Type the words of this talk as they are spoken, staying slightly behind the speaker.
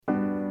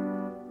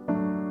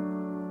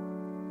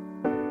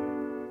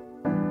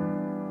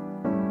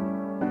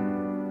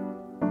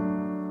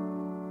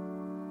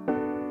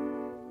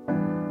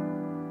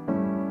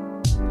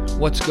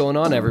What's going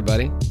on,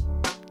 everybody?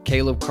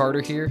 Caleb Carter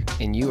here,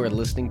 and you are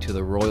listening to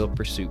the Royal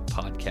Pursuit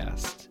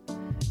podcast.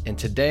 And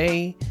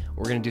today,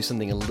 we're going to do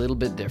something a little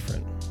bit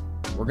different.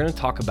 We're going to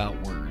talk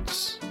about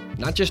words.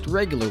 Not just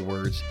regular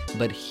words,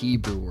 but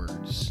Hebrew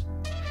words.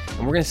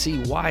 And we're going to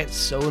see why it's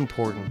so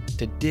important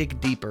to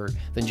dig deeper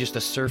than just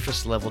a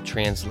surface level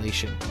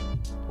translation.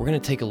 We're going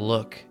to take a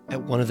look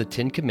at one of the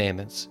 10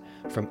 Commandments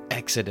from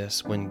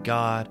Exodus when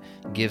God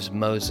gives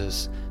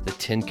Moses the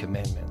 10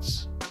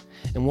 Commandments.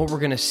 And what we're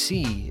going to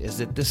see is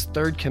that this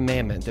third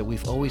commandment that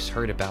we've always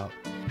heard about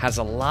has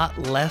a lot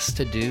less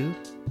to do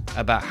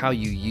about how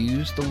you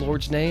use the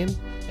Lord's name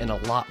and a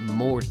lot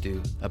more to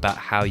do about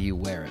how you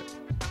wear it.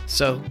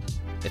 So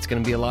it's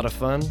going to be a lot of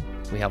fun.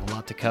 We have a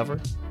lot to cover.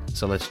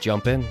 So let's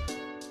jump in.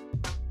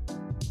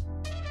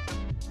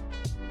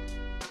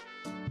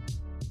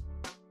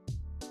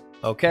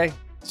 Okay,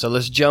 so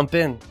let's jump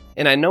in.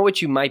 And I know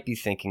what you might be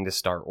thinking to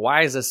start.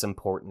 Why is this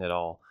important at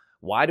all?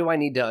 Why do I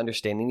need to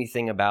understand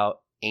anything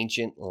about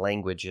ancient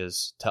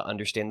languages to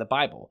understand the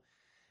Bible?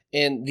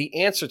 And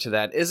the answer to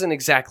that isn't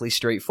exactly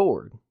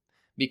straightforward,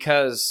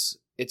 because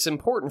it's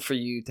important for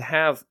you to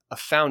have a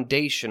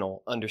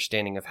foundational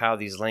understanding of how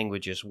these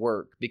languages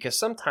work, because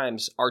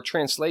sometimes our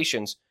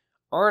translations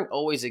aren't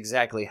always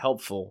exactly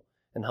helpful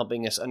in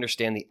helping us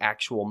understand the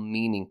actual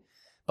meaning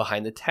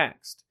behind the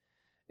text.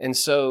 And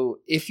so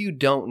if you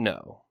don't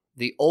know,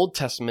 the Old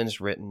Testament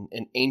is written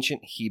in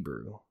ancient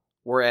Hebrew,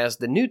 whereas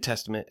the New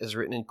Testament is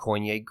written in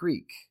Koine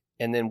Greek.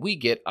 And then we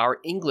get our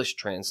English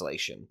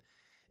translation.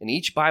 And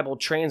each Bible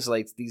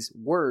translates these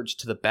words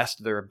to the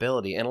best of their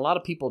ability. And a lot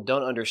of people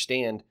don't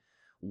understand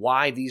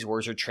why these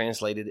words are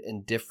translated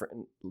in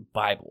different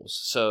Bibles.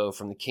 So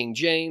from the King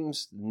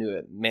James,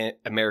 the New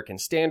American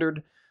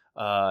Standard,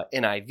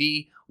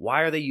 NIV,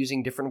 why are they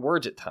using different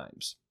words at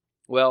times?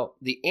 Well,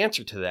 the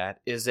answer to that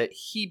is that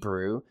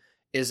Hebrew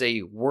is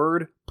a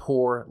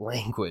word-poor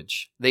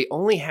language. They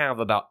only have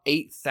about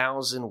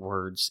 8,000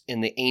 words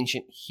in the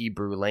ancient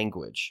Hebrew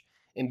language.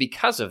 And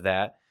because of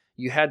that,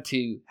 you had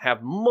to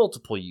have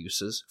multiple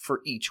uses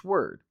for each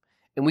word.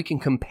 And we can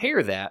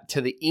compare that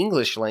to the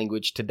English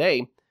language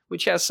today,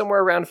 which has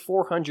somewhere around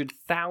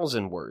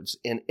 400,000 words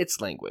in its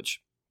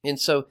language. And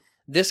so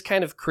this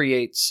kind of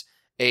creates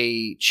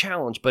a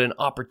challenge, but an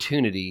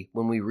opportunity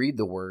when we read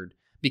the word,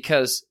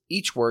 because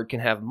each word can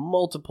have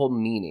multiple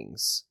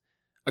meanings.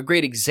 A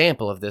great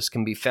example of this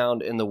can be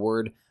found in the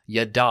word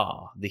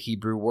yada, the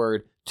Hebrew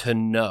word to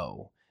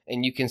know.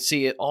 And you can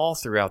see it all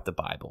throughout the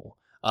Bible.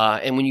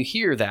 And when you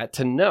hear that,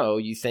 to know,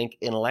 you think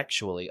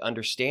intellectually,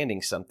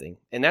 understanding something.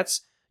 And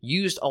that's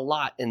used a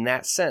lot in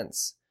that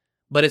sense.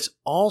 But it's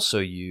also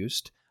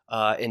used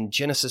in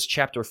Genesis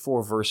chapter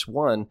 4, verse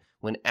 1,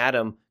 when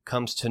Adam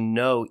comes to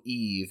know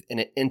Eve in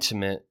an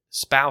intimate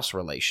spouse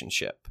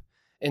relationship.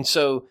 And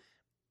so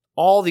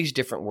all these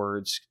different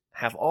words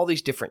have all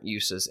these different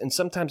uses. And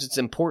sometimes it's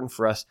important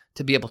for us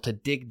to be able to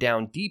dig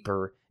down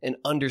deeper and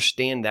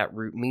understand that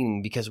root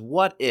meaning. Because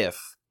what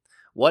if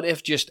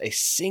just a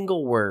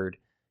single word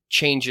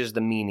changes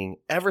the meaning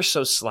ever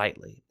so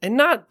slightly? And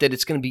not that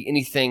it's going to be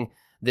anything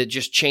that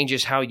just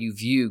changes how you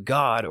view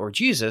God or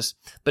Jesus,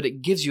 but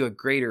it gives you a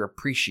greater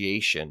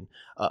appreciation,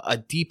 a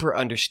deeper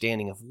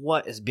understanding of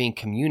what is being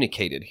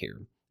communicated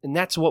here. And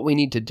that's what we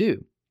need to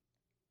do.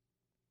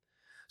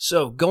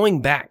 So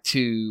going back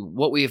to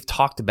what we have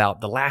talked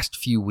about the last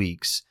few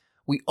weeks,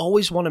 we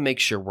always want to make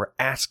sure we're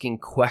asking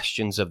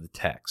questions of the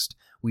text.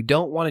 We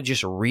don't want to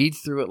just read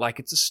through it like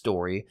it's a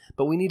story,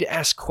 but we need to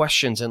ask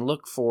questions and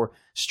look for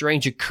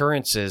strange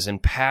occurrences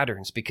and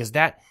patterns, because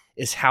that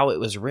is how it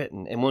was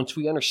written. And once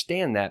we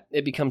understand that,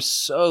 it becomes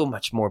so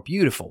much more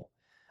beautiful.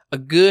 A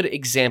good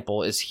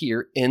example is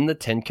here in the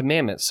 10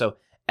 Commandments. So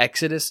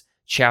Exodus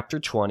chapter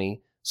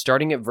 20,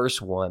 starting at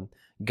verse 1,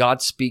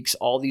 God speaks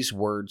all these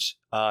words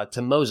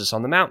to Moses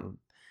on the mountain.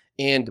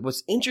 And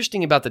what's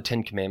interesting about the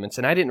 10 Commandments,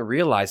 and I didn't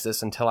realize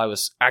this until I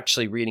was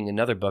actually reading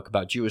another book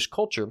about Jewish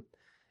culture,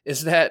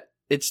 is that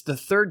it's the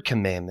third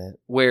commandment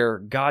where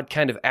God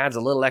kind of adds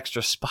a little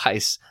extra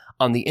spice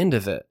on the end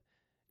of it.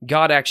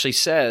 God actually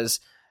says,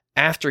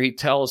 after he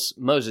tells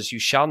Moses, "You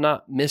shall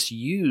not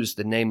misuse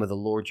the name of the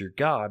Lord your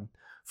God,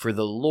 for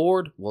the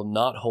Lord will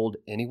not hold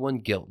anyone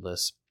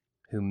guiltless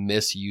who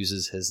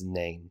misuses his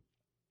name."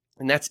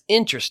 And that's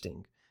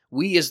interesting.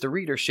 We as the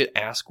reader should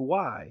ask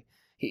why.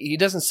 He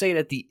doesn't say it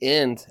at the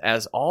end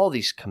as all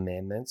these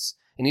commandments,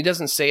 and he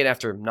doesn't say it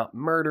after not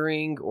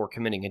murdering or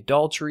committing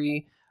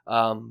adultery,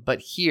 but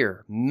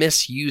here,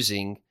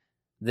 misusing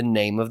the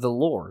name of the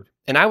Lord.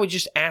 And I would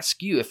just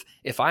ask you,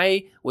 if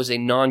I was a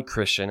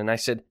non-Christian and I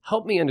said,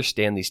 help me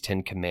understand these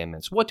 10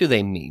 commandments, what do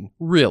they mean,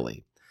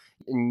 really?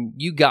 And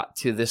you got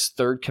to this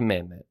third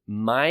commandment,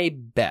 my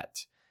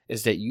bet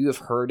is that you have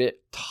heard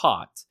it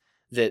taught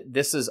that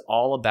this is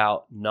all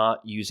about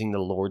not using the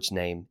Lord's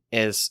name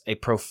as a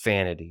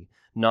profanity,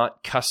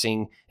 not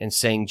cussing and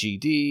saying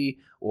GD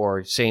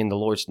or saying the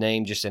Lord's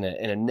name just in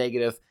a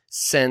negative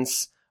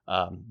sense.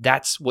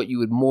 That's what you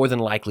would more than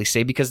likely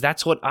say, because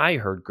that's what I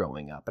heard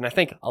growing up. And I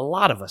think a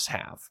lot of us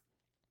have.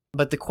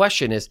 But the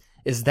question is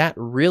that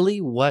really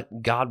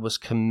what God was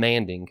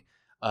commanding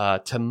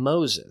to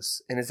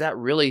Moses? And is that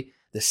really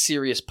the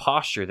serious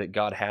posture that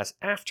God has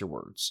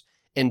afterwards?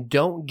 And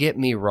don't get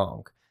me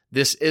wrong.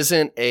 This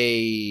isn't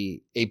a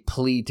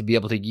plea to be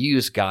able to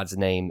use God's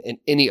name in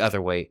any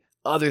other way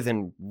other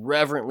than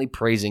reverently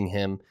praising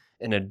him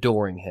and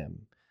adoring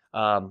him.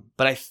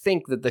 But I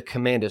think that the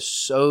command is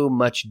so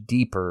much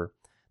deeper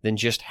than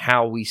just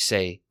how we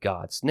say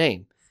God's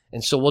name.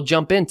 And so we'll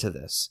jump into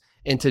this.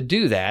 And to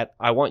do that,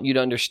 I want you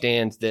to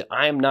understand that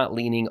I am not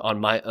leaning on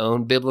my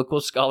own biblical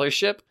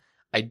scholarship.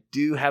 I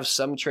do have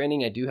some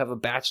training. I do have a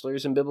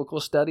bachelor's in biblical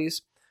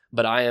studies,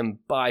 but I am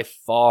by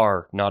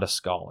far not a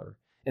scholar.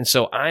 And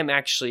so I'm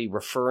actually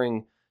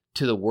referring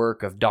to the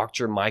work of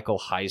Dr. Michael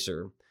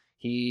Heiser.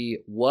 He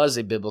was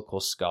a biblical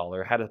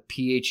scholar, had a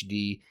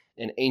PhD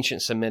in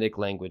ancient Semitic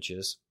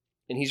languages,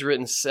 and he's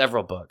written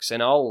several books.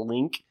 And I'll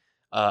link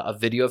a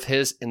video of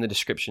his in the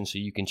description so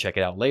you can check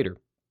it out later.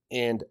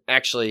 And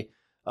actually,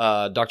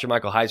 Dr.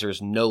 Michael Heiser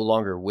is no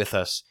longer with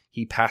us.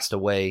 He passed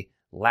away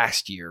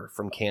last year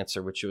from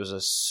cancer, which was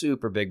a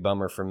super big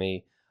bummer for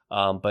me.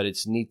 But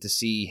it's neat to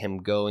see him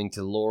going to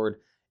the Lord.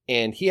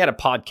 And he had a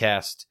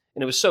podcast,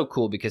 and it was so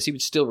cool because he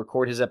would still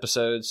record his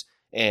episodes,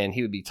 and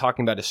he would be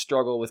talking about his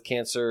struggle with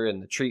cancer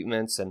and the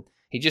treatments. And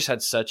he just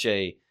had such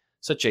a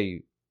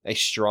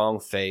strong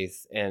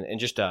faith and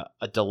just a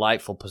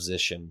delightful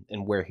position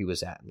in where he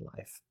was at in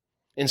life.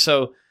 And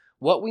so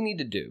what we need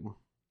to do,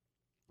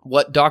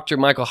 what Dr.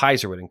 Michael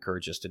Heiser would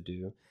encourage us to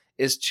do,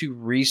 is to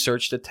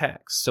research the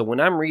text. So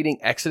when I'm reading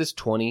Exodus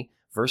 20,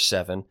 verse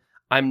 7,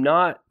 I'm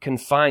not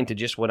confined to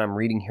just what I'm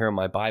reading here in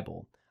my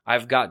Bible.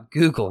 I've got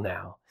Google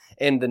now.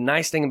 And the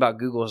nice thing about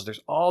Google is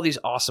there's all these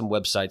awesome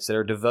websites that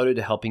are devoted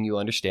to helping you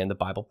understand the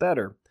Bible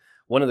better.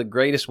 One of the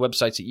greatest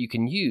websites that you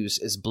can use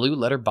is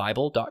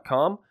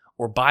blueletterbible.com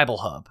or Bible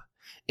Hub.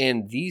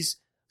 And these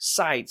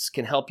sites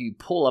can help you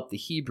pull up the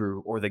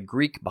Hebrew or the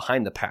Greek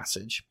behind the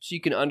passage so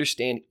you can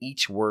understand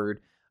each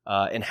word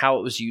and how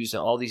it was used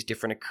in all these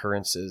different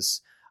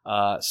occurrences.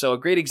 So a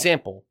great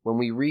example, when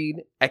we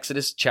read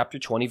Exodus chapter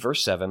 20,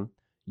 verse 7,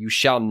 you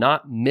shall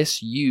not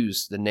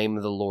misuse the name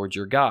of the Lord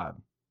your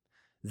God.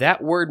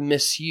 That word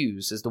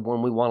misuse is the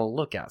one we want to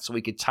look at. So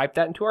we could type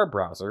that into our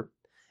browser,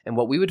 and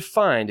what we would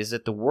find is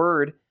that the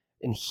word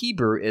in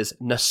Hebrew is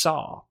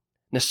nasah.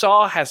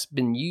 Nasah has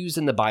been used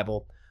in the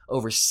Bible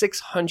over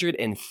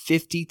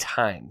 650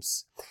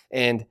 times,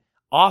 and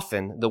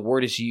often the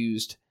word is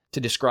used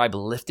to describe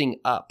lifting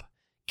up,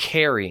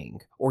 carrying,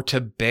 or to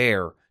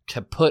bear,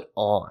 to put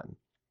on.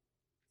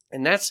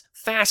 And that's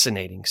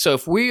fascinating. So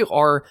if we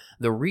are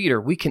the reader,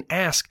 we can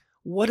ask,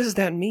 what does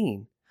that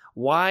mean?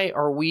 Why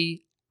are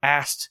we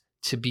asked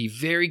to be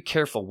very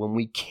careful when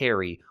we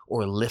carry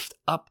or lift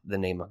up the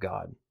name of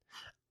God?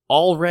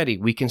 Already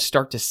we can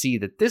start to see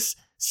that this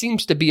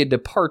seems to be a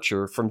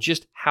departure from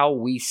just how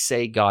we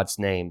say God's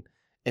name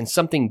and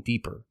something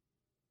deeper.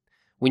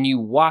 When you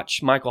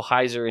watch Michael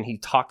Heiser and he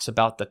talks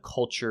about the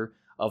culture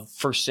of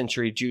first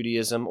century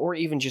Judaism or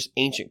even just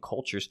ancient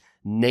cultures,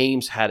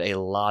 names had a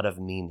lot of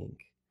meaning.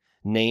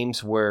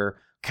 Names were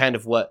kind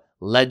of what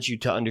led you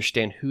to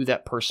understand who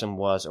that person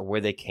was or where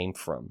they came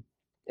from.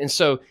 And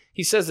so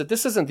he says that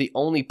this isn't the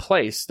only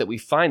place that we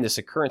find this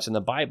occurrence in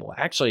the Bible.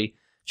 Actually,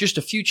 just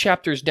a few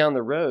chapters down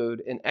the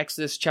road in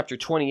Exodus chapter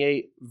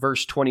 28,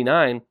 verse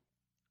 29,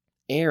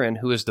 Aaron,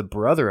 who is the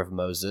brother of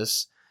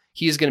Moses,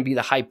 he is going to be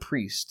the high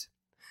priest.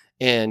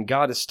 And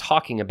God is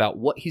talking about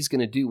what he's going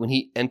to do when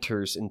he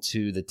enters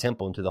into the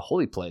temple, into the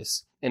holy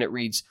place. And it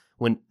reads,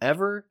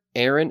 whenever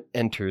Aaron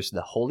enters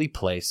the holy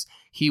place,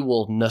 he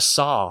will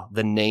nasah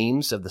the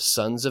names of the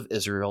sons of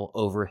Israel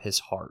over his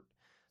heart.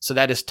 So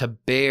that is to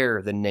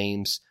bear the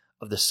names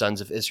of the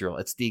sons of Israel.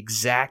 It's the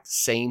exact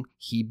same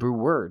Hebrew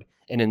word.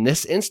 And in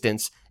this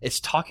instance, it's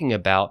talking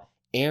about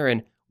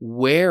Aaron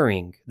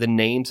wearing the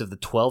names of the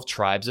 12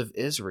 tribes of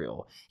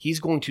Israel. He's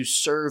going to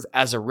serve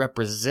as a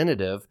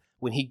representative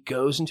when he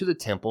goes into the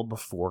temple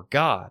before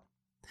God.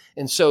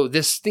 And so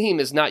this theme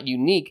is not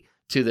unique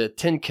to the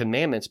 10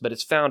 Commandments, but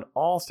it's found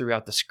all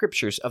throughout the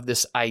scriptures of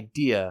this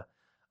idea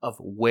of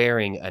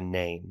wearing a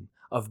name,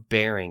 of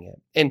bearing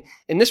it.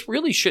 And this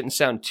really shouldn't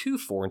sound too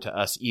foreign to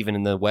us, even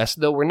in the West,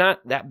 though we're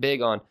not that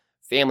big on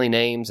family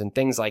names and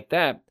things like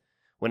that.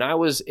 When I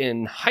was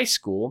in high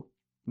school,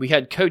 we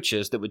had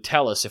coaches that would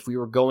tell us if we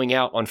were going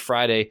out on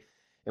Friday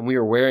and we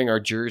were wearing our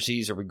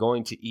jerseys or we're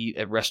going to eat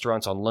at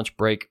restaurants on lunch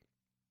break,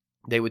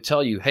 they would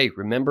tell you, hey,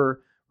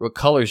 remember what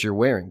colors you're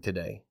wearing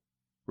today.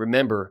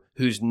 Remember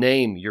whose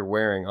name you're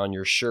wearing on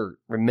your shirt.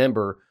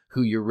 Remember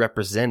who you're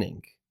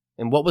representing.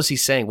 And what was he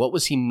saying? What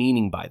was he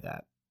meaning by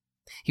that?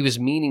 He was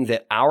meaning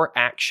that our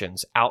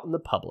actions out in the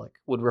public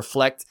would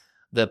reflect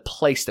the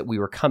place that we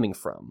were coming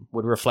from,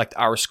 would reflect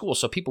our school.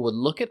 So people would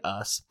look at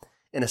us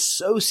and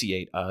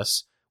associate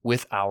us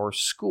with our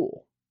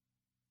school.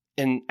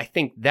 And I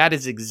think that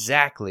is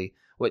exactly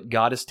what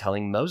God is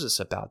telling Moses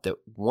about, that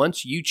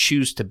once you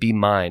choose to be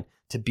mine,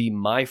 to be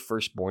my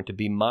firstborn, to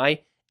be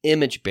my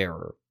image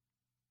bearer,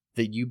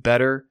 that you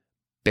better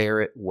bear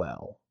it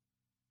well.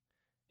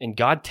 And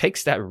God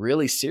takes that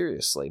really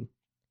seriously.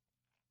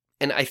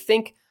 And I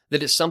think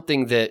that it's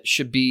something that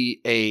should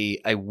be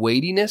a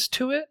weightiness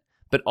to it,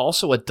 but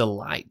also a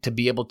delight to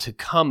be able to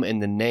come in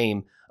the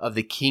name of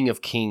the King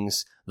of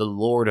Kings, the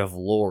Lord of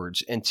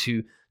Lords, and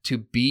to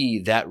be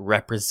that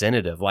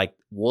representative. Like,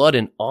 what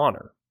an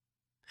honor.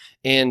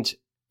 And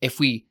if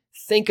we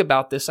think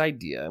about this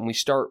idea and we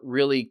start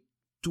really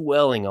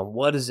dwelling on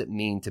what does it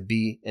mean to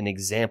be an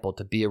example,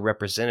 to be a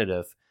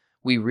representative,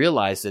 we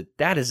realize that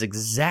that is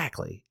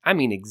exactly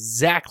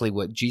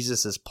what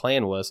Jesus'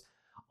 plan was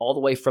all the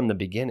way from the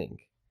beginning.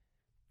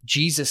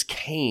 Jesus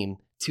came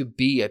to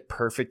be a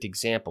perfect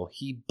example.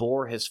 He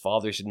bore his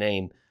Father's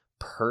name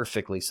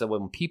perfectly. So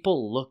when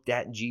people looked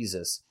at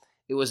Jesus,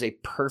 it was a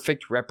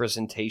perfect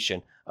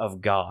representation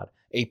of God,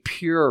 a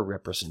pure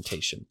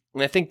representation.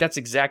 And I think that's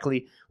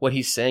exactly what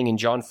he's saying in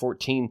John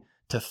 14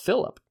 to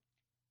Philip.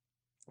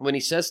 When he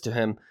says to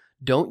him,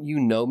 "Don't you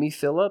know me,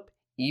 Philip,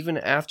 even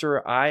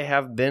after I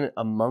have been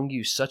among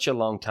you such a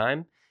long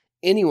time?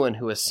 Anyone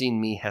who has seen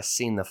me has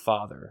seen the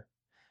Father.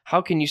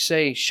 How can you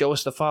say, 'Show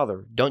us the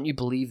Father'? Don't you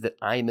believe that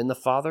I am in the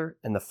Father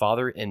and the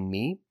Father in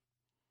me?"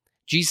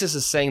 Jesus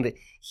is saying that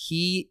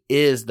he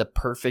is the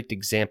perfect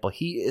example.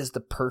 He is the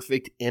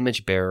perfect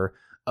image bearer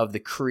of the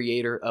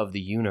creator of the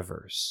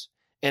universe.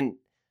 And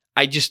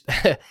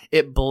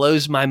it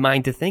blows my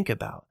mind to think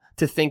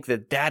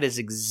that that is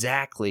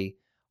exactly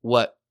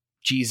what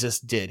Jesus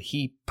did.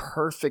 He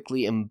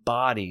perfectly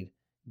embodied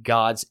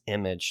God's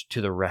image to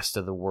the rest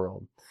of the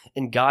world.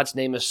 And God's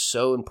name is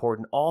so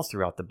important all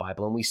throughout the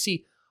Bible. And we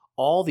see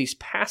all these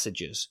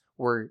passages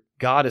where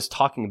God is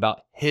talking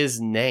about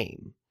his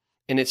name.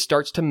 And it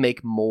starts to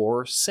make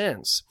more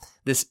sense.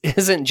 This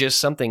isn't just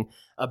something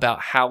about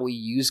how we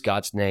use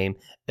God's name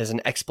as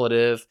an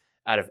expletive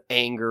out of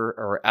anger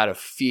or out of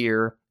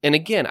fear. And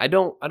again, I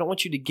don't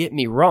want you to get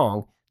me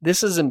wrong.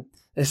 This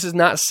is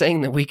not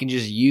saying that we can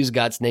just use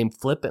God's name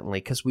flippantly,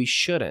 because we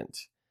shouldn't.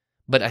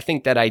 But I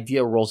think that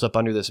idea rolls up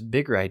under this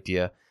bigger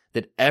idea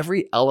that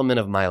every element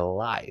of my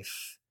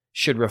life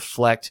should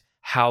reflect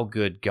how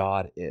good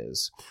God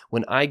is.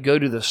 When I go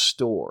to the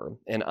store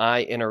and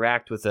I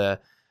interact with a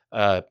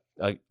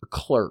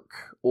clerk,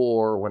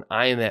 or when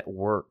I am at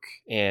work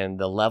and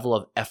the level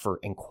of effort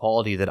and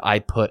quality that I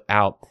put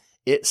out,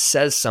 it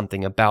says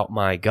something about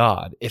my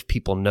God if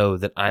people know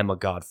that I'm a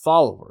God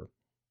follower.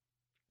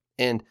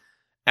 And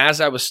as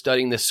I was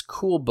studying this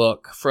cool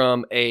book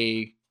from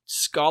a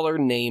scholar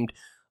named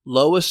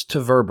Lois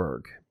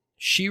Tverberg,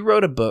 she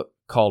wrote a book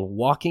called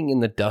Walking in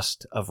the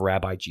Dust of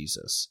Rabbi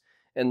Jesus.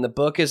 And the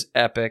book is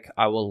epic.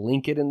 I will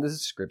link it in the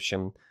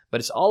description. But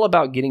it's all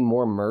about getting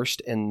more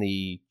immersed in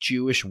the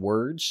Jewish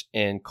words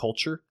and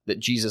culture that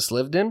Jesus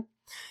lived in.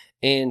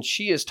 And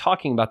she is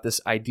talking about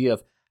this idea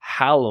of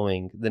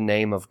hallowing the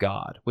name of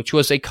God, which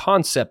was a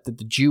concept that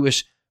the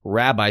Jewish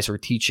rabbis were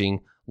teaching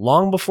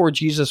long before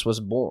Jesus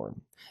was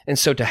born. And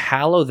so to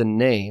hallow the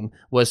name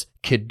was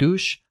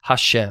Kiddush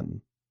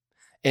Hashem.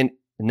 And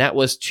that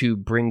was to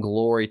bring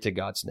glory to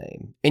God's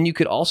name. And you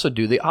could also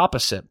do the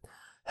opposite.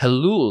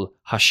 Halul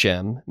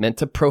Hashem meant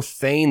to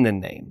profane the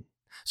name.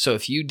 So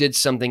if you did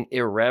something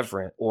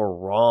irreverent or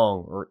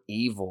wrong or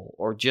evil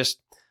or just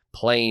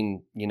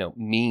plain,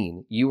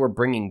 mean, you were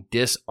bringing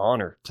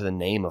dishonor to the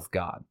name of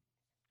God.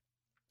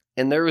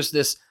 And there was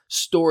this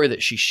story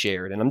that she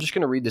shared, and I'm just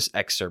going to read this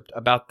excerpt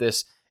about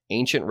this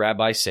ancient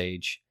rabbi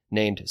sage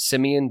named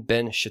Simeon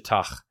ben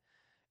Shittach.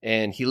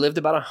 And he lived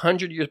about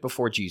 100 years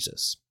before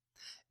Jesus.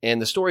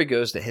 And the story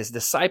goes that his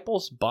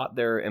disciples bought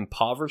their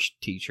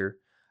impoverished teacher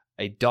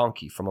a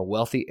donkey from a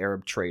wealthy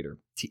Arab trader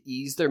to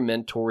ease their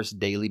mentor's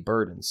daily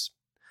burdens.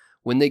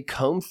 When they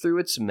combed through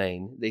its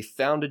mane, they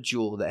found a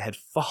jewel that had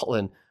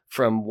fallen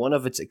from one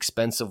of its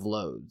expensive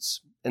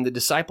loads, and the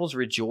disciples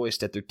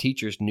rejoiced at their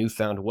teacher's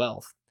newfound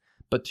wealth.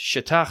 But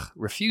Shittach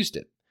refused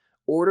it,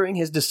 ordering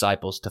his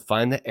disciples to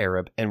find the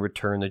Arab and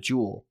return the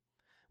jewel.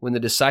 When the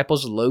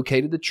disciples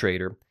located the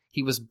trader,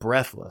 he was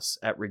breathless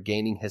at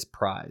regaining his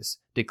prize,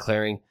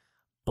 declaring,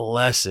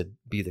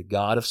 "Blessed be the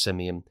God of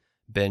Simeon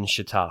ben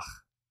Shittach."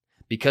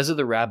 Because of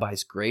the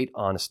rabbi's great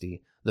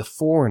honesty, the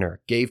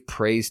foreigner gave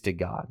praise to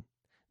God.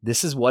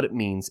 This is what it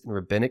means in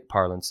rabbinic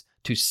parlance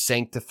to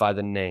sanctify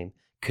the name,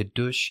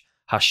 Kiddush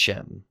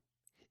Hashem.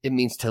 It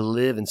means to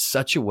live in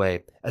such a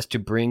way as to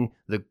bring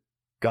the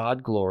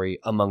God glory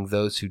among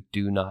those who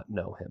do not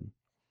know him.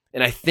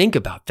 And I think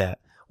about that.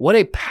 What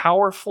a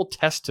powerful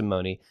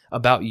testimony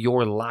about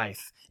your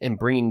life in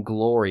bringing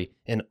glory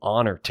and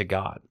honor to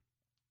God.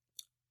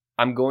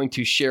 I'm going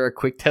to share a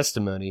quick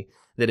testimony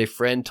that a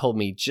friend told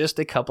me just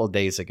a couple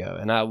days ago,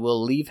 and I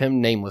will leave him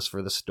nameless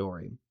for the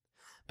story.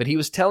 But he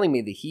was telling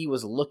me that he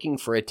was looking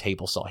for a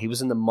table saw. He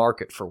was in the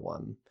market for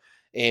one,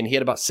 and he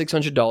had about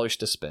 $600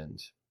 to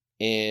spend,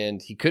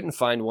 and he couldn't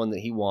find one that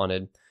he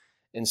wanted.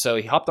 And so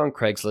he hopped on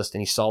Craigslist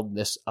and he saw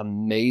this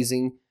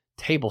amazing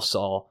table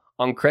saw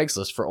on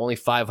Craigslist for only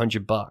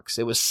 $500.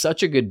 It was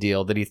such a good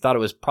deal that he thought it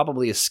was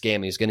probably a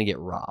scam. He was going to get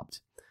robbed.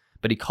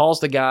 But he calls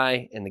the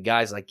guy, and the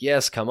guy's like,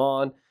 "Yes, come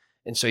on."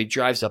 And so he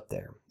drives up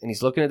there, and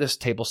he's looking at this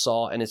table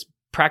saw, and it's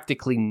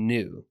practically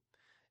new.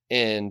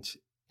 And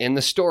in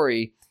the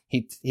story,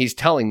 he's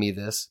telling me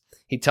this.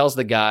 He tells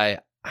the guy,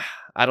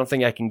 I don't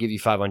think I can give you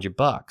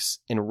 $500.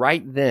 And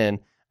right then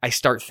I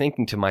start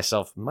thinking to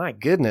myself, my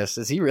goodness,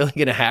 is he really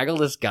going to haggle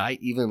this guy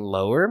even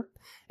lower?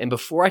 And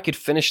before I could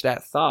finish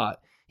that thought,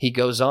 he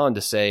goes on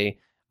to say,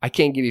 I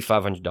can't give you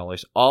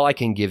 $500. All I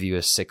can give you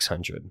is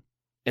 $600.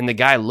 And the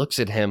guy looks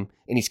at him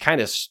and he's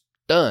kind of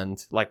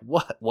stunned, like,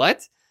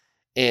 what?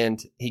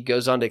 And he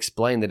goes on to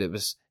explain that it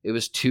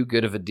was too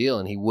good of a deal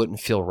and he wouldn't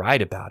feel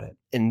right about it.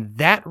 And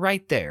that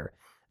right there,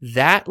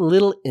 that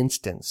little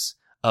instance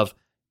of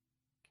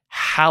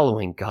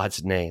hallowing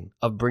God's name,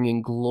 of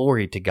bringing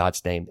glory to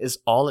God's name, is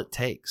all it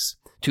takes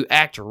to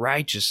act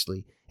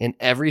righteously in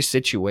every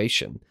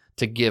situation,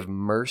 to give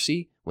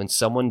mercy when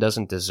someone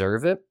doesn't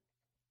deserve it,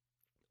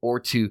 or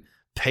to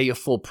pay a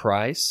full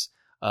price.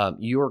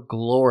 You're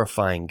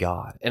glorifying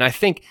God. And I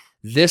think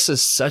this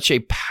is such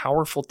a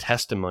powerful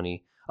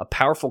testimony, a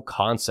powerful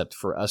concept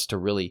for us to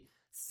really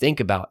think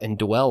about and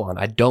dwell on.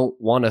 I don't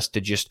want us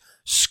to just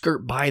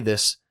skirt by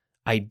this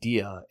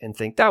idea and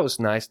think, that was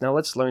nice, now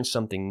let's learn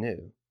something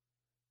new.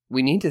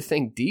 We need to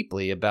think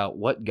deeply about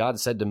what God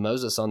said to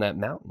Moses on that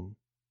mountain,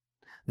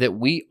 that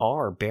we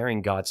are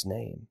bearing God's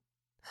name.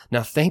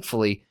 Now,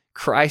 thankfully,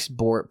 Christ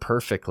bore it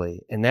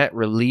perfectly, and that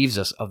relieves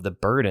us of the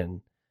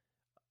burden.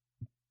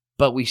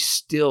 But we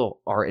still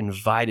are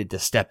invited to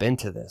step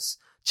into this,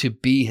 to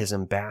be his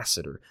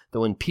ambassador. That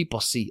when people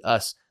see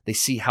us, they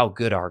see how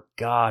good our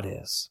God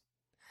is.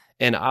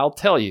 And I'll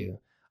tell you,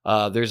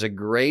 there's a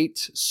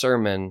great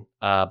sermon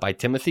by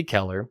Timothy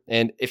Keller.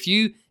 And if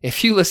you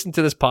listen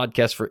to this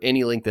podcast for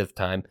any length of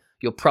time,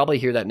 you'll probably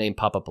hear that name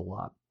pop up a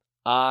lot.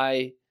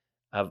 I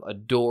have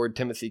adored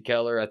Timothy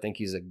Keller. I think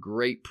he's a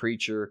great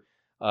preacher.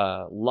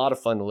 A lot of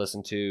fun to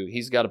listen to.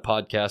 He's got a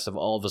podcast of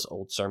all of his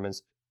old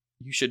sermons.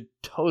 You should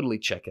totally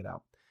check it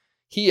out.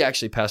 He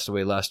actually passed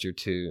away last year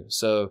too.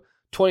 So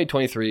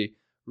 2023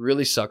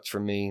 really sucked for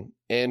me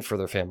and for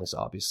their families,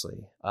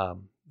 obviously.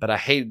 But I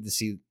hated to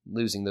see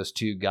losing those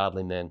two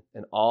godly men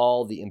and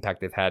all the impact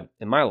they've had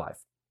in my life.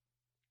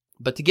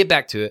 But to get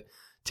back to it,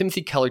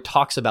 Timothy Keller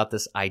talks about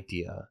this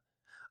idea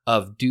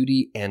of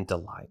duty and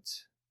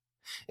delight.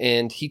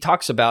 And he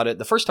talks about it,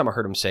 the first time I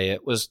heard him say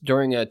it was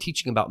during a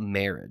teaching about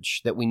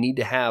marriage, that we need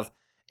to have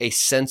a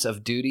sense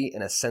of duty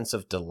and a sense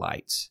of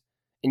delight.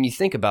 And you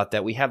think about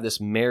that, we have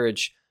this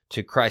marriage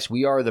to Christ.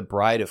 We are the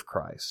bride of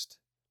Christ.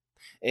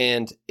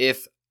 And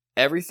if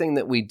everything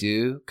that we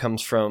do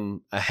comes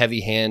from a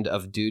heavy hand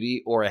of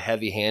duty or a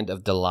heavy hand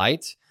of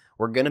delight,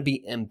 we're going to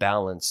be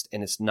imbalanced,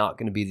 and it's not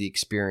going to be the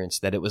experience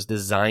that it was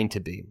designed to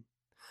be.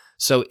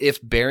 So if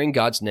bearing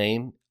God's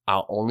name,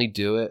 I'll only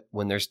do it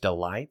when there's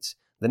delight,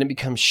 then it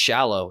becomes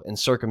shallow and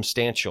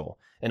circumstantial,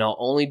 and I'll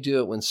only do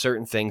it when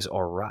certain things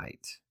are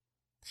right.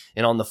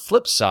 And on the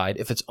flip side,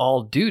 if it's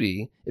all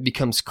duty, it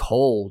becomes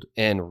cold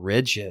and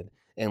rigid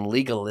and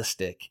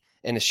legalistic,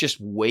 and it's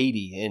just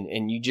weighty,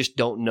 and you just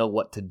don't know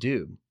what to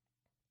do.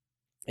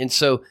 And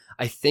so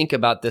I think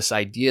about this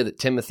idea that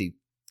Timothy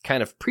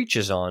kind of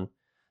preaches on,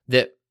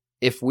 that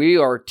if we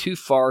are too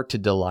far to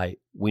delight,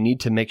 we need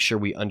to make sure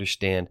we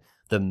understand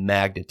the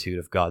magnitude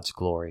of God's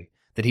glory,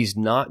 that he's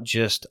not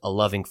just a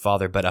loving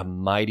father, but a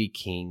mighty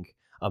king,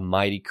 a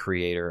mighty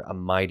creator, a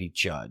mighty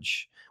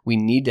judge. We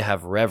need to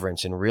have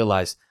reverence and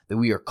realize that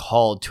we are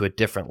called to a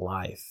different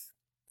life.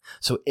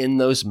 So in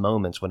those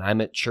moments when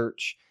I'm at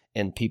church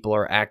and people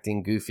are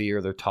acting goofy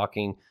or they're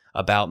talking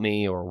about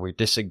me or we're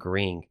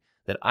disagreeing,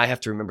 that I have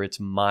to remember it's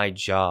my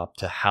job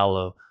to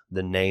hallow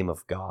the name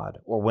of God.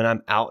 Or when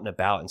I'm out and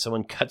about and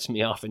someone cuts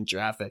me off in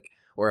traffic,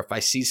 or if I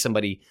see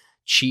somebody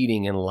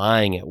cheating and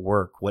lying at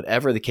work,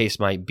 whatever the case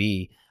might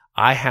be,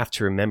 I have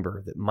to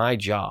remember that my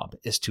job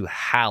is to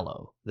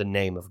hallow the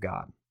name of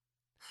God.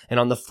 And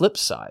on the flip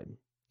side,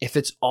 if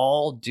it's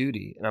all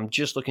duty and I'm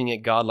just looking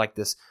at God like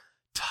this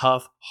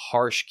tough,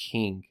 harsh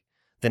king,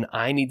 then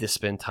I need to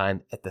spend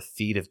time at the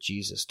feet of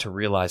Jesus to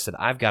realize that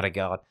I've got a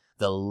God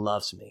that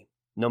loves me.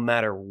 No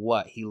matter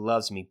what, he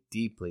loves me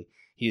deeply.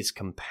 He is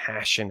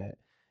compassionate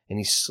and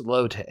he's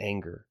slow to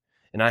anger.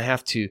 And I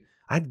have to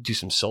do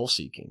some soul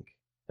seeking.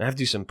 And I have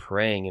to do some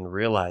praying and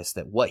realize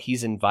that what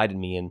he's invited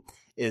me in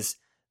is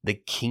the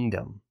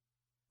kingdom,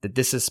 that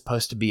this is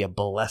supposed to be a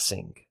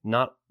blessing,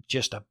 not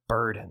just a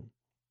burden.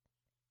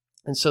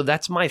 And so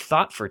that's my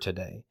thought for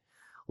today.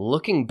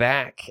 Looking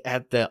back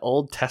at the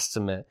Old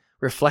Testament,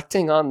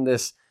 reflecting on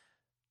this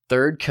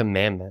third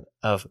commandment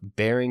of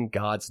bearing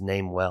God's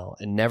name well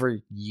and never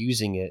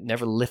using it,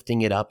 never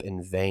lifting it up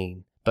in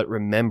vain, but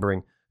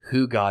remembering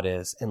who God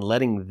is and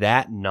letting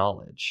that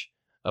knowledge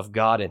of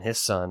God and his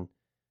Son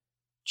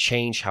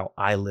change how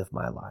I live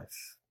my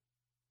life.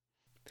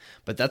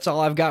 But that's all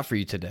I've got for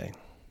you today.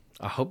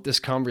 I hope this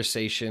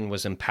conversation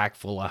was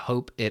impactful. I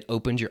hope it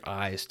opened your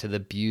eyes to the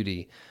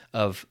beauty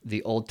of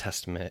the Old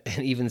Testament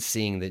and even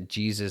seeing that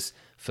Jesus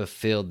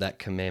fulfilled that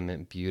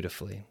commandment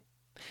beautifully.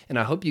 And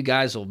I hope you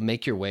guys will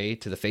make your way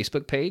to the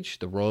Facebook page,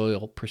 the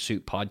Royal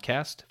Pursuit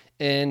Podcast,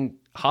 and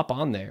hop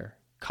on there,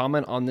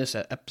 comment on this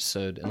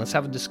episode, and let's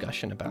have a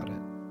discussion about it.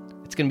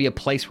 It's going to be a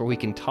place where we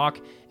can talk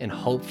and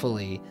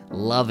hopefully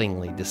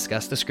lovingly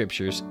discuss the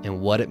scriptures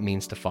and what it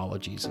means to follow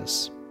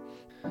Jesus.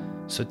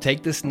 So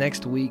take this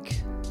next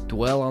week,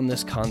 dwell on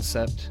this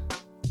concept,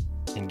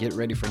 and get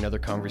ready for another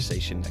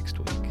conversation next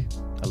week.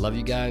 I love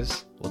you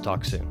guys. We'll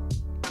talk soon.